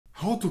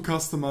How to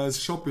customize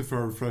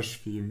Shopify Refresh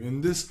Theme. In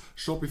this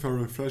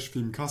Shopify Refresh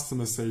Theme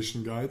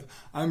customization guide,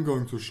 I'm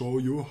going to show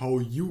you how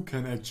you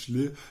can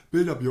actually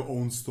build up your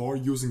own store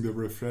using the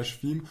Refresh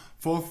theme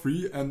for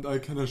free, and I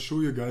can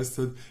assure you guys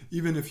that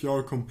even if you're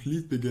a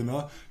complete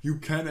beginner, you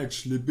can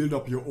actually build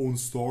up your own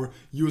store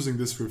using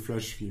this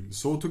Refresh theme.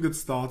 So to get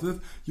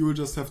started, you will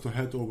just have to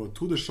head over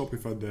to the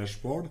Shopify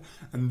dashboard,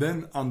 and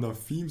then under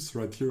themes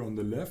right here on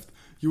the left,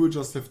 you will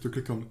just have to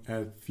click on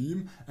add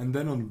theme and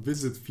then on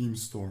visit theme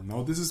store.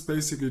 Now this is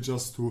basically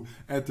just to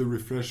add the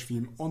Refresh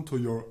theme onto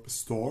your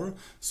store.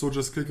 So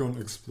just click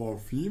on explore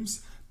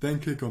themes,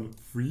 then click on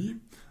free,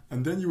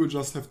 and then you will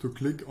just have to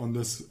click on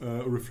this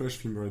Refresh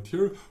theme right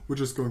here, which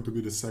is going to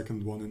be the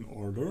second one in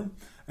order.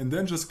 And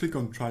then just click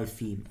on try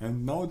theme.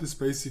 And now it is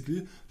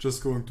basically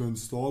just going to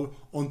install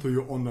onto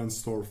your online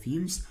store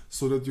themes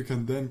so that you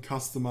can then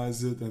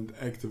customize it and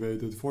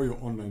activate it for your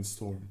online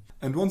store.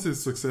 And once it's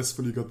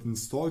successfully got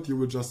installed, you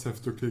will just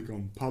have to click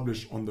on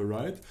publish on the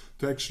right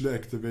to actually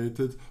activate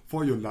it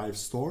for your live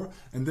store.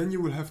 And then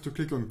you will have to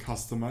click on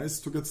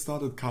customize to get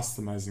started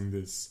customizing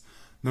this.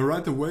 Now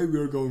right away we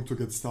are going to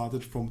get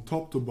started from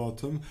top to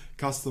bottom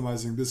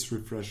customizing this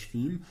Refresh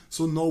theme,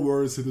 so no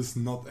worries, it is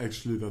not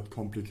actually that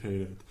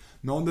complicated.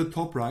 Now on the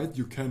top right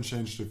you can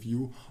change the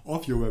view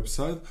of your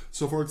website.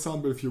 So for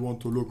example, if you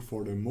want to look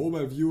for the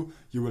mobile view,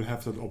 you will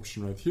have that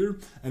option right here,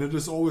 and it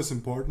is always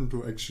important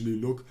to actually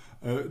look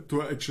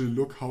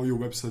how your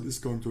website is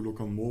going to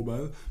look on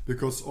mobile,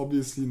 because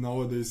obviously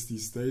nowadays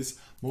these days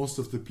most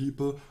of the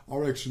people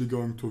are actually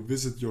going to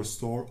visit your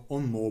store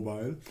on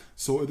mobile,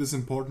 so it is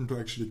important to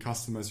actually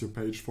customize your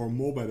page for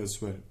mobile as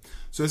well.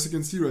 So as you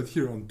can see right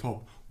here on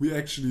top, we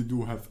actually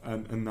do have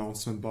an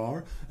announcement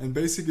bar, and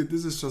basically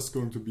this is just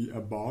going to be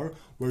a bar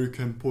where you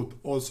can put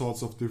all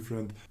sorts of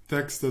different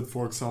text that,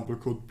 for example,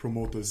 could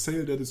promote a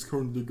sale that is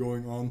currently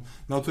going on.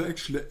 Now to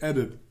actually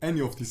edit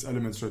any of these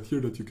elements right here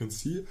that you can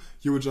see,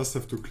 you will just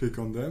have to click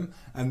on them,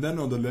 and then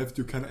on the left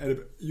you can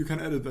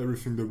edit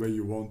everything the way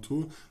you want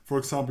to. For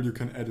example, you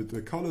can edit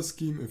the color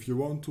scheme if you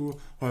want to,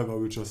 however I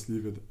will just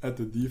leave it at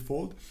the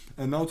default.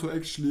 And now to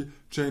actually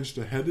change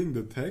the heading,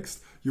 the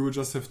text, you will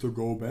just have to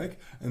go back,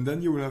 and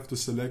then you will have to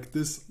select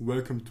this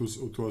welcome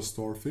to a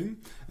store thing,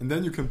 and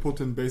then you can put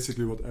in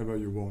basically whatever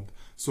you want.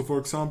 So for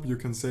example, you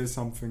can say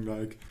something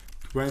like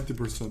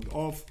 20%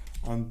 off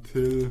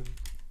until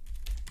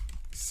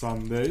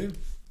Sunday.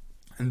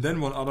 And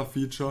then one other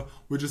feature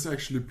which is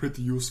actually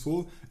pretty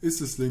useful is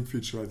this link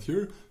feature right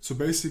here. So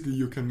basically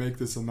you can make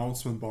this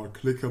announcement bar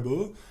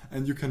clickable,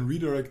 and you can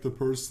redirect the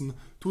person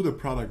to the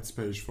products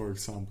page, for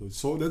example.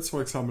 So let's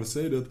for example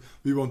say that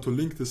we want to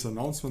link this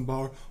announcement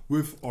bar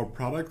with our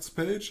products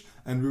page,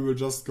 and we will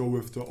just go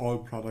with the all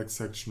products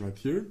section right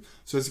here.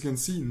 So as you can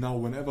see now,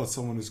 whenever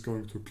someone is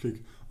going to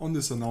click on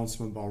this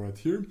announcement bar right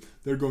here,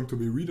 they're going to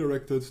be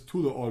redirected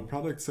to the all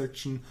products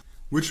section,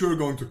 which we're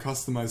going to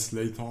customize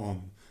later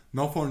on.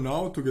 Now for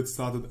now, to get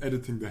started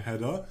editing the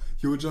header,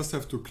 you will just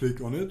have to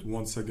click on it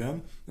once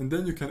again, and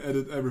then you can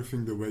edit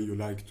everything the way you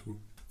like to.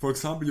 For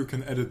example, you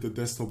can edit the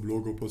desktop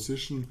logo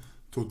position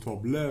to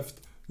top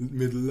left,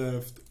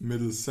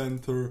 middle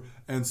center,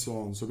 and so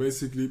on. So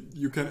basically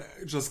you can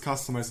just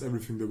customize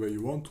everything the way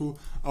you want to.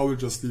 I will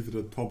just leave it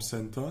at top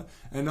center.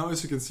 And now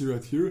as you can see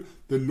right here,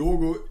 the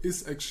logo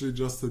is actually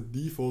just a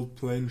default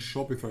plain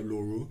Shopify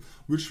logo,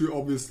 which we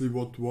obviously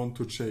would want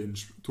to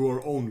change to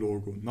our own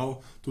logo. Now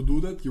to do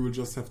that, you will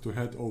just have to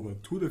head over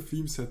to the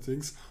theme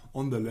settings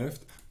on the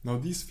left. Now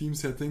these theme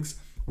settings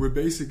will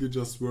basically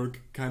just work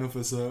kind of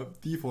as a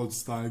default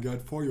style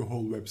guide for your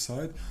whole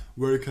website,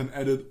 where you can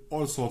edit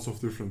all sorts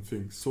of different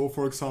things. So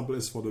for example,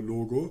 as for the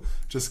logo,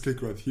 just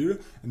click right here,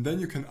 and then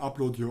you can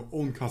upload your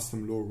own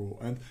custom logo.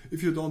 And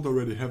if you don't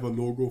already have a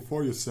logo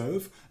for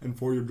yourself and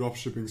for your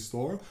dropshipping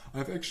store,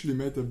 I've actually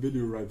made a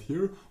video right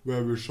here where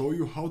I will show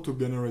you how to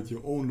generate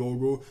your own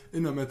logo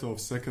in a matter of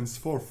seconds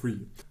for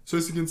free. So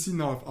as you can see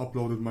now, I've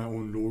uploaded my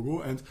own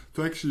logo, and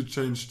to actually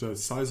change the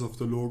size of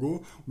the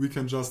logo, we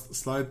can just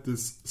slide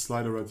this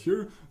slider right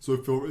here. So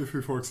if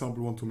we for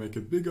example want to make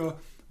it bigger,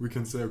 we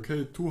can say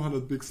okay,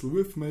 200 pixel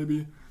width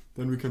maybe,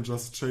 then we can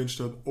just change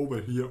that over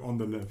here on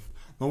the left.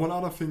 Now one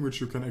other thing which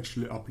you can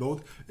actually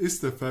upload is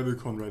the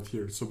favicon right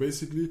here. So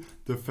basically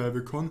the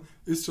favicon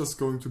is just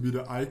going to be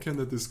the icon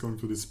that is going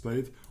to display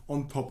it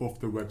on top of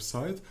the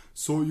website.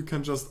 So you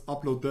can just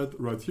upload that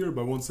right here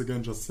by once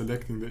again just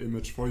selecting the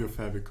image for your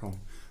favicon.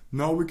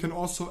 Now we can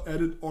also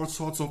edit all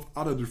sorts of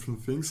other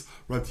different things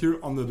right here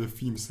under the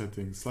theme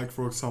settings, like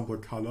for example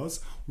colors.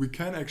 We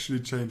can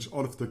actually change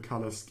all of the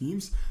color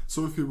schemes.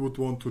 So if we would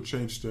want to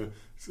change the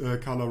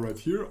color right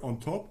here on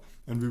top,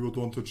 and we would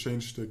want to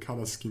change the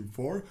color scheme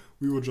 4,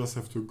 we would just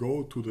have to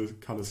go to the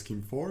color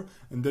scheme 4,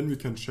 and then we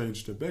can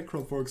change the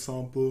background, for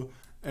example,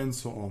 and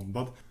so on.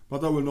 But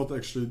I will not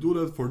actually do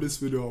that. For this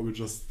video I will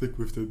just stick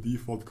with the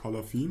default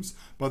color themes,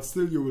 but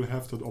still you will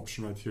have that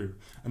option right here.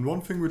 And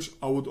one thing which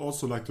I would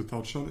also like to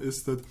touch on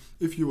is that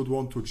if you would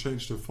want to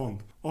change the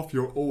font of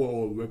your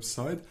overall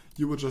website,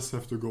 you would just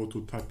have to go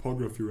to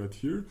typography right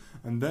here,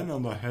 and then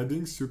under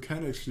headings you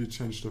can actually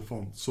change the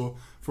font. So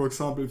for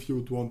example, if you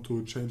would want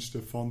to change the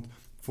font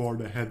for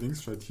the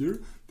headings right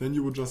here, then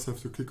you would just have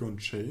to click on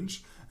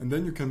change, and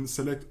then you can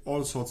select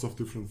all sorts of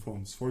different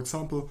fonts. For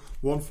example,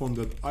 one font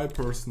that I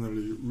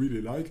personally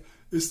really like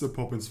is the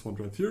Poppins font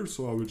right here,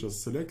 so I will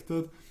just select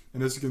that,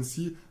 and as you can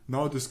see,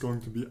 now it is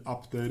going to be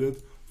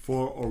updated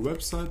for our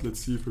website.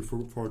 Let's see if we,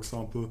 for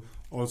example,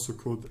 also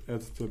could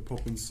add the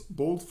Poppins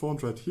bold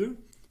font right here.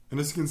 And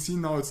as you can see,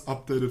 now it's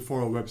updated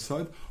for our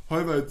website.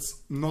 However,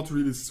 it's not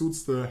really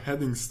suits the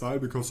heading style,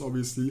 because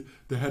obviously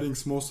the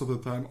headings most of the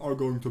time are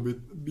going to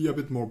be a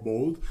bit more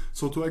bold.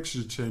 So to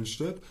actually change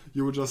that,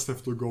 you will just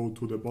have to go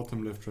to the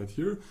bottom left right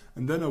here,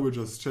 and then I will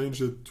just change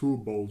it to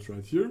bold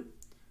right here.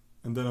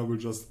 And then I will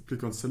just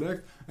click on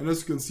select, and as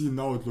you can see,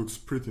 now it looks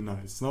pretty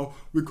nice. Now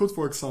we could,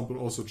 for example,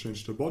 also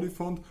change the body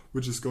font,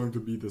 which is going to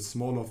be the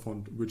smaller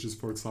font, which is,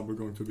 for example,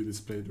 going to be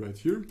displayed right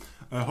here.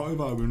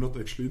 However, I will not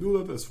actually do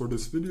that, as for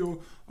this video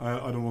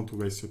I don't want to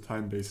waste your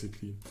time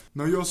basically.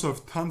 Now you also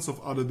have tons of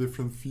other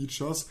different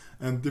features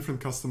and different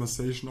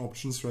customization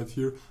options right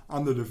here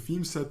under the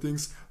theme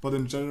settings, but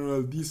in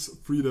general these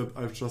three that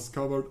I've just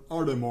covered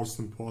are the most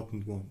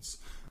important ones.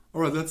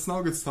 Alright, let's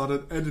now get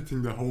started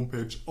editing the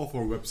homepage of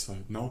our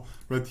website. Now,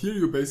 right here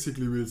you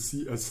basically will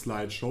see a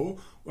slideshow,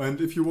 and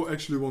if you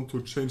actually want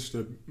to change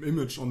the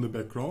image on the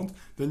background,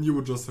 then you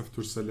would just have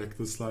to select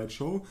the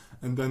slideshow,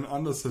 and then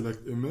under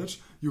select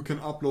image, you can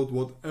upload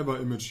whatever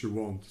image you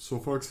want. So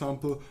for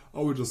example, I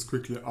will just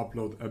quickly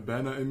upload a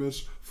banner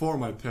image for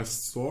my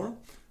test store,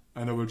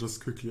 and I will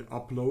just quickly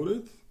upload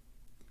it,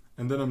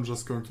 and then I'm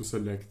just going to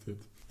select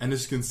it. And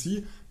as you can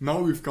see,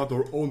 now we've got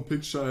our own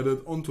picture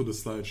added onto the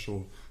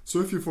slideshow. So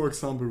if you, for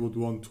example, would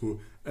want to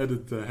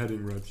edit the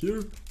heading right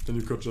here, then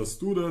you could just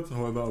do that.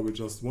 However, I will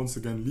just once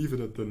again leave it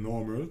at the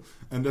normal.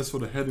 And as for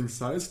the heading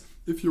size,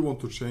 if you want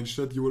to change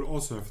that, you will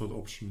also have that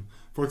option.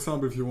 For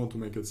example, if you want to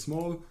make it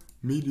small,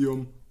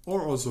 medium,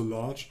 or also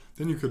large,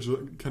 then you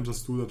can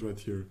just do that right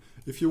here.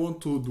 If you want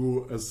to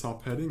do a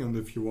subheading, and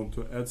if you want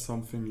to add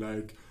something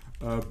like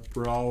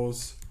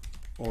browse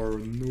or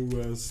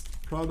newest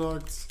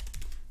products,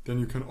 then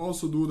you can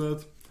also do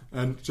that.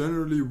 And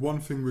generally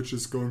one thing which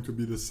is going to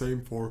be the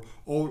same for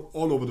all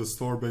over the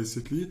store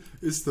basically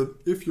is that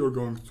if you're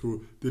going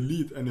to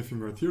delete anything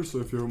right here, so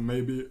if you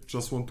maybe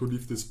just want to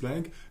leave this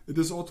blank, it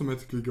is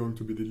automatically going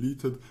to be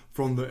deleted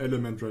from the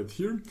element right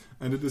here,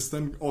 and it is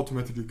then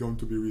automatically going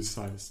to be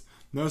resized.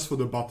 Now as for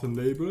the button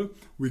label,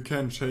 we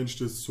can change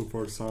this to,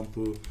 for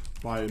example,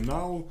 buy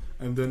now,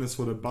 and then as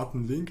for the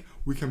button link,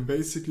 we can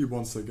basically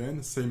once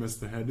again, same as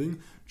the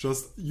heading,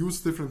 just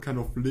use different kind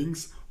of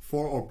links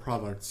for our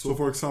products. So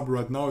for example,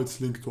 right now it's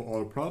linked to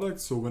all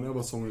products, so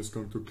whenever someone is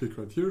going to click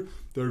right here,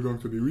 they're going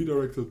to be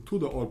redirected to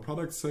the all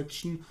products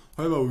section.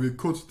 However, we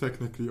could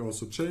technically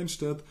also change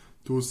that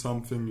to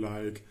something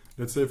like,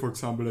 let's say for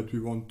example that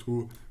we want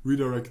to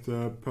redirect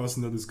the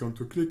person that is going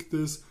to click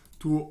this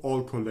to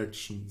all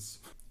collections.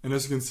 And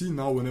as you can see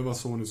now, whenever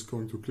someone is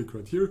going to click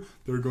right here,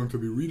 they're going to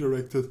be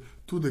redirected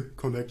to the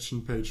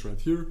collection page right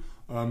here.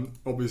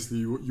 Obviously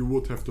you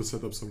would have to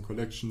set up some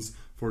collections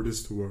for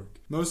this to work.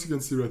 Now as you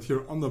can see right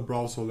here on the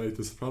browse or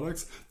latest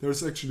products,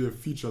 there's actually a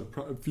featured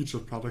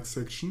product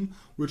section,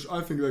 which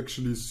I think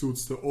actually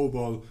suits the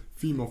overall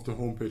theme of the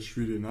homepage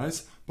really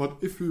nice. But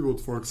if we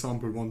would, for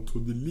example, want to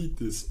delete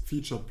this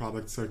featured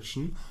product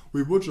section,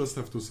 we would just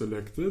have to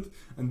select it,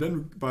 and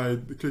then by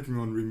clicking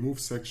on remove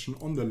section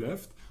on the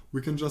left,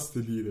 we can just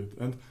delete it.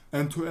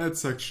 And to add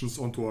sections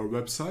onto our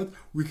website,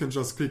 we can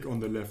just click on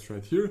the left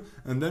right here,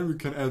 and then we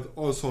can add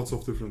all sorts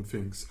of different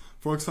things.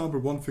 For example,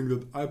 one thing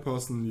that I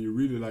personally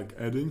really like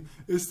adding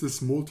is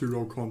this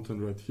multi-row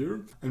content right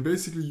here. And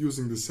basically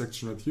using this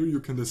section right here,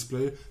 you can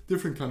display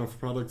different kind of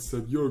products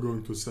that you're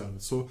going to sell.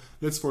 So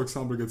let's, for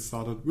example, get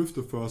started with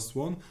the first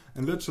one.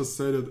 And let's just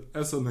say that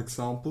as an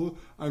example,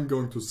 I'm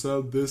going to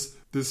sell this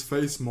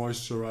face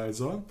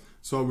moisturizer.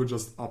 So I will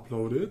just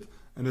upload it.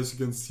 And as you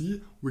can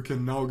see, we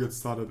can now get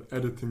started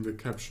editing the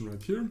caption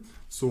right here.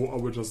 So I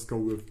will just go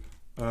with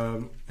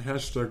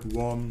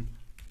 #1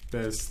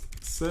 best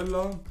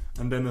seller.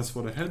 And then as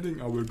for the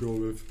heading, I will go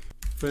with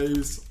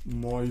face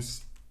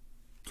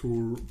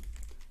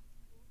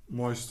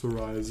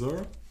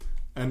moisturizer.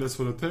 And as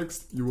for the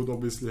text, you would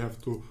obviously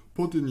have to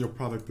put in your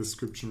product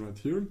description right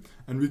here.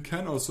 And we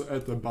can also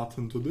add a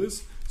button to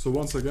this. So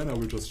once again, I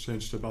will just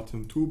change the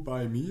button to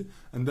buy me.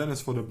 And then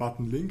as for the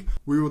button link,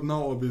 we would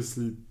now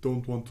obviously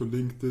don't want to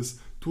link this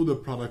to the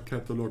product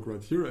catalog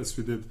right here, as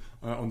we did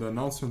on the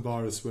announcement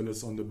bar as well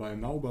as on the buy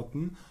now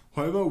button.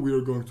 However, we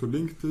are going to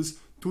link this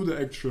to the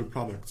actual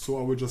product. So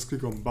I will just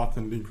click on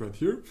button link right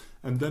here.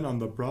 And then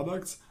under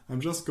products,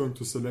 I'm just going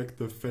to select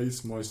the face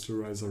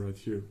moisturizer right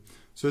here.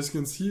 So as you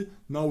can see,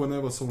 now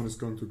whenever someone is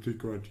going to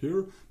click right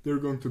here, they're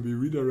going to be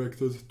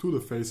redirected to the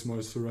face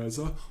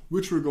moisturizer,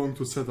 which we're going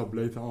to set up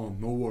later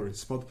on, no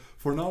worries. But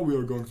for now, we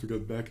are going to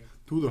get back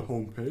to the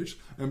home page.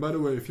 And by the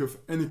way, if you have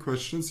any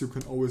questions, you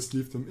can always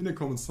leave them in the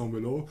comments down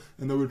below,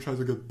 and I will try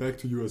to get back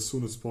to you as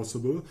soon as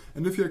possible.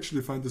 And if you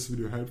actually find this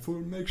video helpful,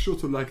 make sure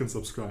to like and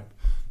subscribe.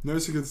 Now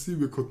as you can see,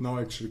 we could now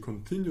actually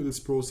continue this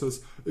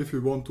process. If we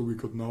want to, we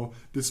could now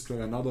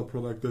display another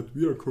product that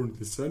we are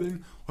currently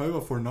selling.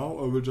 However, for now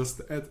I will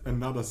just add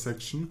another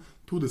section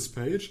to this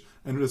page,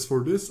 and as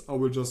for this I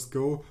will just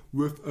go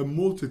with a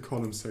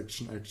multi-column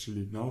section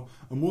actually. Now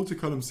a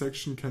multi-column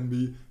section can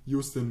be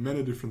used in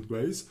many different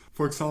ways.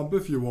 For example,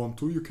 if you want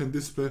to, you can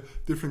display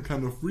different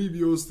kind of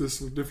reviews,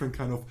 different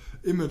kind of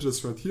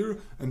images right here,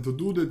 and to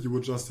do that you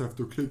would just have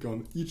to click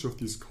on each of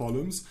these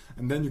columns,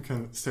 and then you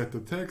can set the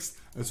text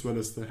as well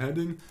as the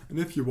heading. And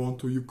if you want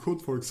to, you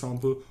could, for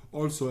example,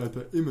 also add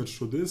an image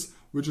to this,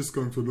 which is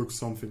going to look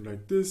something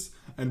like this.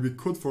 And we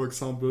could, for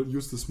example,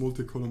 use this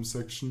multi-column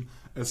section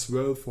as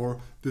well for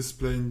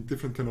displaying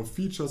different kind of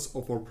features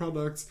of our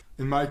products.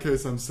 In my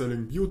case, I'm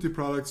selling beauty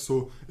products,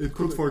 so it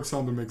could, for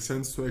example, make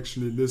sense to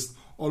actually list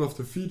all of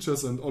the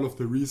features and all of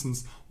the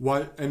reasons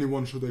why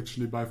anyone should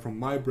actually buy from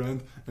my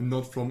brand and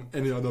not from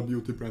any other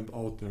beauty brand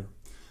out there.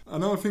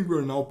 And now I think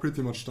we're now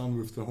pretty much done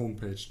with the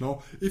homepage.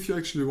 Now, if you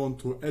actually want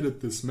to edit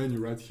this menu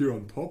right here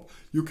on top,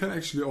 you can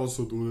actually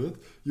also do it.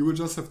 You will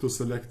just have to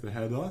select the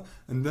header,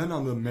 and then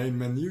on the main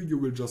menu, you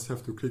will just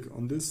have to click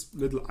on this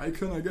little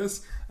icon, I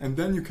guess, and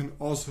then you can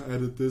also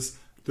edit this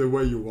the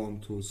way you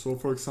want to. So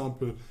for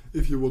example,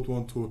 if you would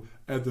want to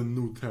add a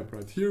new tab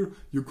right here,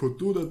 you could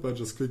do that by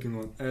just clicking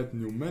on add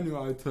new menu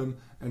item,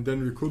 and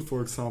then we could, for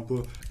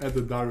example, add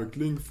a direct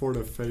link for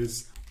the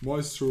face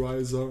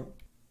moisturizer.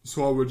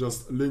 So I will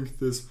just link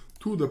this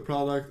to the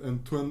product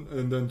and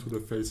then to the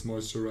face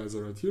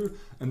moisturizer right here.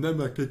 And then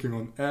by clicking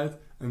on add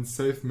and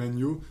save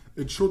menu,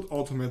 it should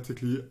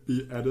automatically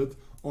be added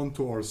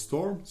onto our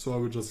store. So I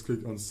will just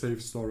click on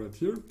save store right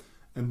here.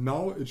 And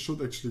now it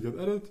should actually get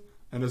added.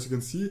 And as you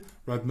can see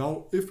right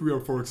now, if we are,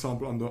 for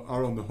example, on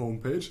the home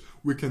page,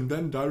 we can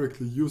then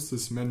directly use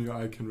this menu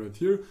icon right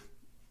here.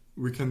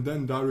 We can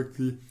then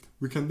directly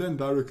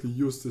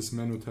use this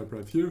menu tab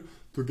right here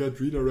to get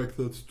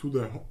redirected to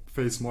the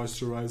face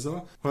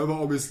moisturizer. However,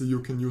 obviously you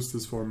can use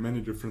this for many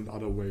different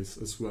other ways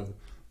as well.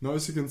 Now,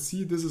 as you can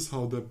see, this is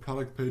how the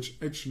product page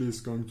actually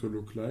is going to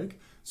look like.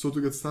 So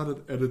to get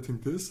started editing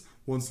this,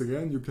 once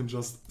again, you can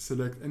just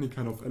select any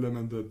kind of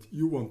element that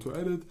you want to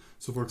edit.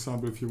 So for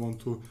example, if you want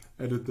to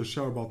edit the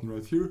share button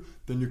right here,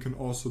 then you can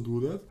also do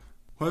that.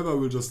 However, I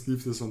will just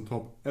leave this on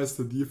top as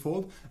the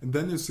default, and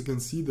then as you can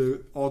see, they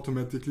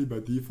automatically by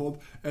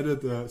default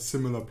added a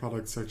similar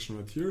product section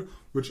right here,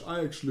 which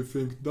I actually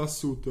think does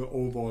suit the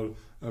overall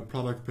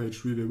product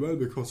page really well,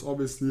 because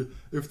obviously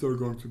if they're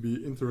going to be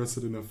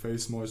interested in a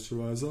face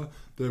moisturizer,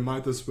 they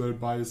might as well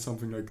buy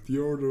something like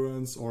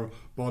deodorants or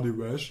body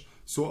wash.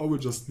 So I will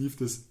just leave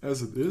this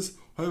as it is.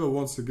 However,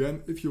 once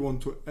again, if you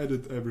want to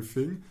edit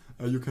everything,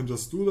 you can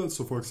just do that.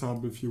 So for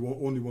example, if you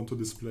only want to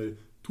display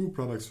 2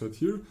 products right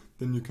here,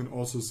 then you can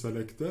also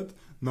select that.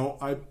 Now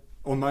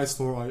on my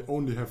store I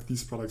only have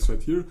these products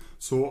right here,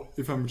 so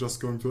if I'm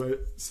just going to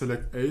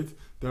select 8,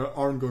 there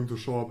aren't going to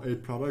show up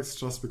 8 products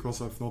just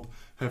because I've not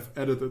have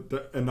added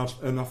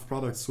enough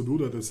products to do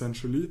that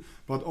essentially.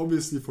 But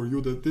obviously for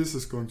you that this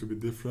is going to be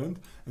different,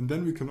 and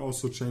then we can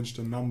also change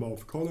the number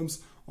of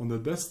columns on the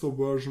desktop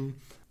version.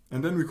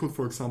 And then we could,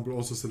 for example,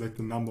 also select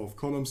the number of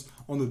columns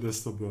on the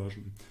desktop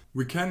version.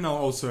 We can now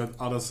also add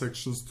other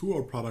sections to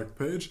our product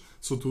page.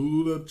 So to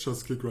do that,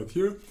 just click right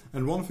here.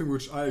 And one thing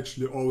which I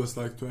actually always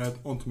like to add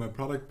onto my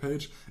product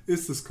page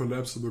is this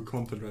collapsible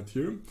content right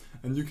here.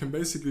 And you can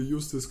basically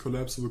use this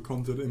collapsible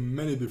content in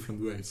many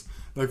different ways.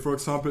 Like for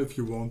example, if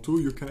you want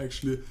to, you can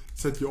actually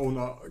set up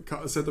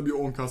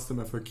your own custom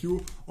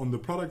FAQ on the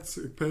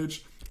product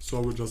page. So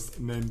I will just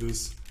name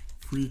this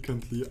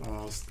frequently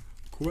asked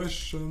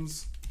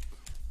questions.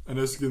 And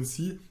as you can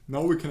see,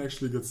 now we can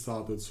actually get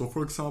started. So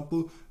for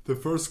example, the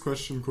first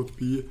question could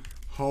be,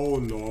 how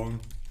long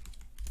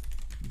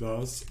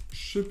does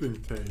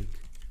shipping take?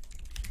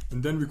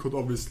 And then we could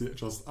obviously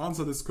just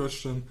answer this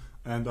question,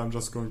 and I'm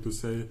just going to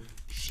say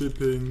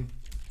shipping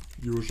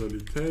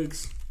usually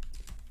takes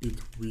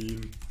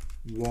between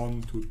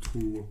 1 to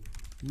 2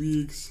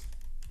 weeks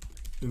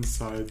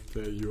inside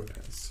the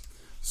US.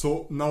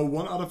 So now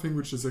one other thing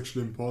which is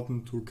actually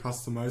important to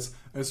customize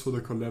as for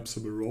the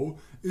collapsible row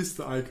is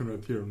the icon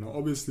right here. Now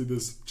obviously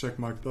this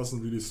checkmark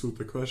doesn't really suit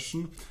the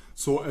question.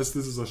 So as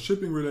this is a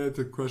shipping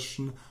related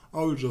question,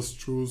 I will just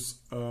choose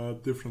a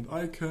different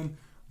icon.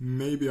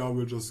 Maybe I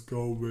will just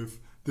go with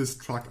this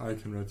truck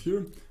icon right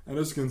here. And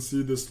as you can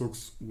see, this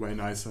looks way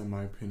nicer in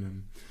my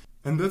opinion.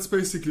 And that's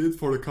basically it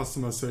for the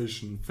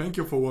customization. Thank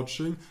you for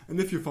watching, and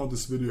if you found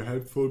this video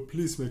helpful,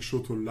 please make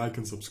sure to like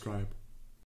and subscribe.